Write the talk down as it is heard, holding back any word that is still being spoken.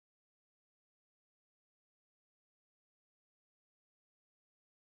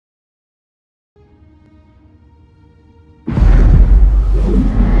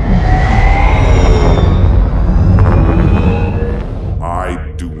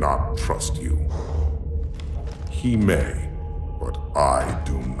not trust you. He may, but I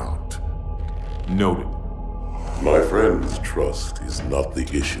do not. Noted. My friend's trust is not the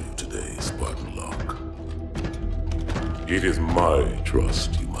issue today, Spartan Locke. It is my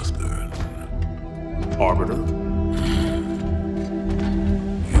trust you must earn. Arbiter?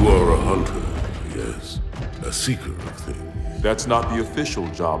 You are a hunter, yes. A seeker of things. That's not the official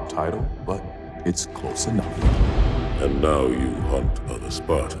job title, but it's close enough. And now you hunt other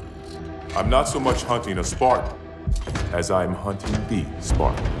Spartans. I'm not so much hunting a Spartan as I'm hunting the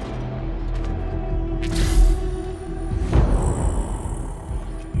Spartan.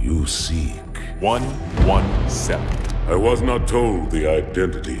 You seek. 117. I was not told the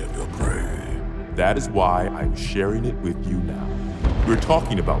identity of your prey. That is why I'm sharing it with you now. We're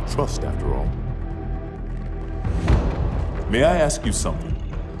talking about trust, after all. May I ask you something?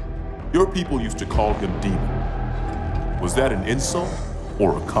 Your people used to call him Demon. Was that an insult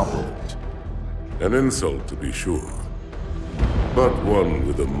or a compliment? An insult, to be sure, but one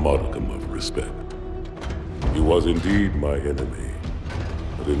with a modicum of respect. He was indeed my enemy,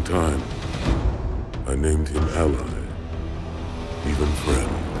 but in time, I named him ally, even friend.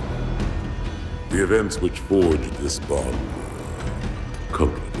 The events which forged this bond were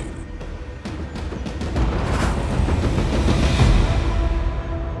complicated.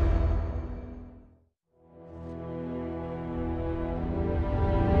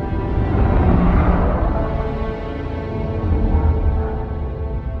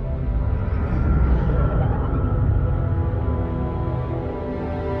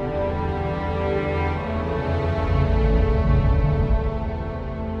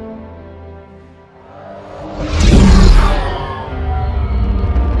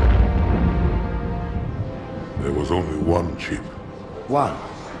 One.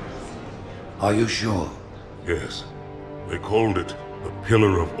 Are you sure? Yes. They called it the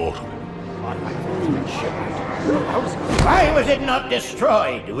Pillar of Autumn. Why was it not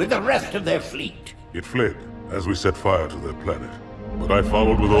destroyed with the rest of their fleet? It fled as we set fire to their planet. But I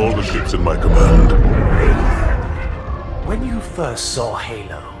followed with all the ships in my command. When you first saw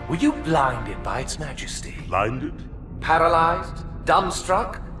Halo, were you blinded by its majesty? Blinded? Paralyzed?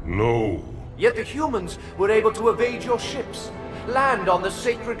 Dumbstruck? No. Yet the humans were able to evade your ships, land on the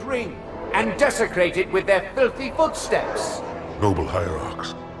sacred ring, and desecrate it with their filthy footsteps. Noble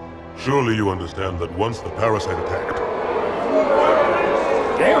hierarchs, surely you understand that once the parasite attacked...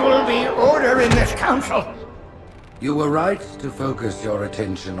 There will be order in this council. You were right to focus your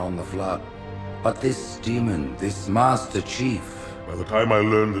attention on the Flood. But this demon, this Master Chief... By the time I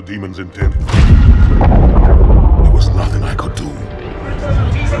learned the demon's intent, there was nothing I could do.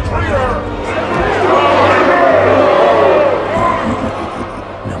 He's a traitor!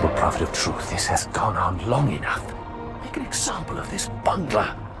 Noble prophet of truth, this has gone on long enough. Make an example of this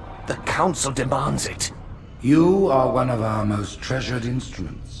bungler. The council demands it. You are one of our most treasured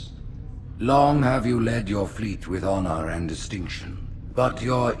instruments. Long have you led your fleet with honor and distinction. But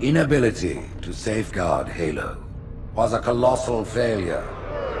your inability to safeguard Halo was a colossal failure.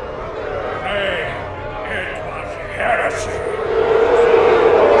 Nay, it was heresy.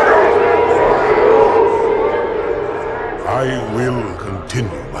 I will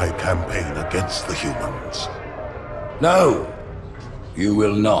continue my campaign against the humans. No, you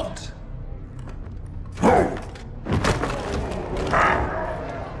will not.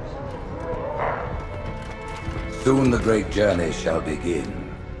 Soon the great journey shall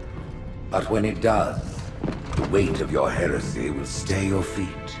begin. But when it does, the weight of your heresy will stay your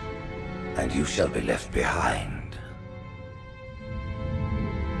feet, and you shall be left behind.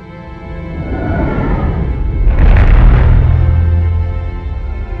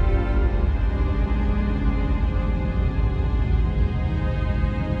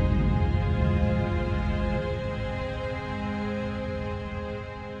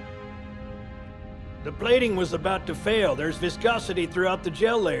 The plating was about to fail. There's viscosity throughout the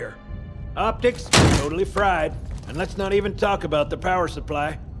gel layer. Optics, totally fried. And let's not even talk about the power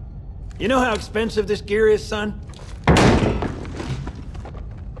supply. You know how expensive this gear is, son?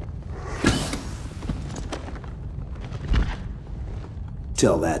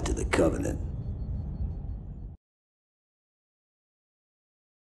 Tell that to the Covenant.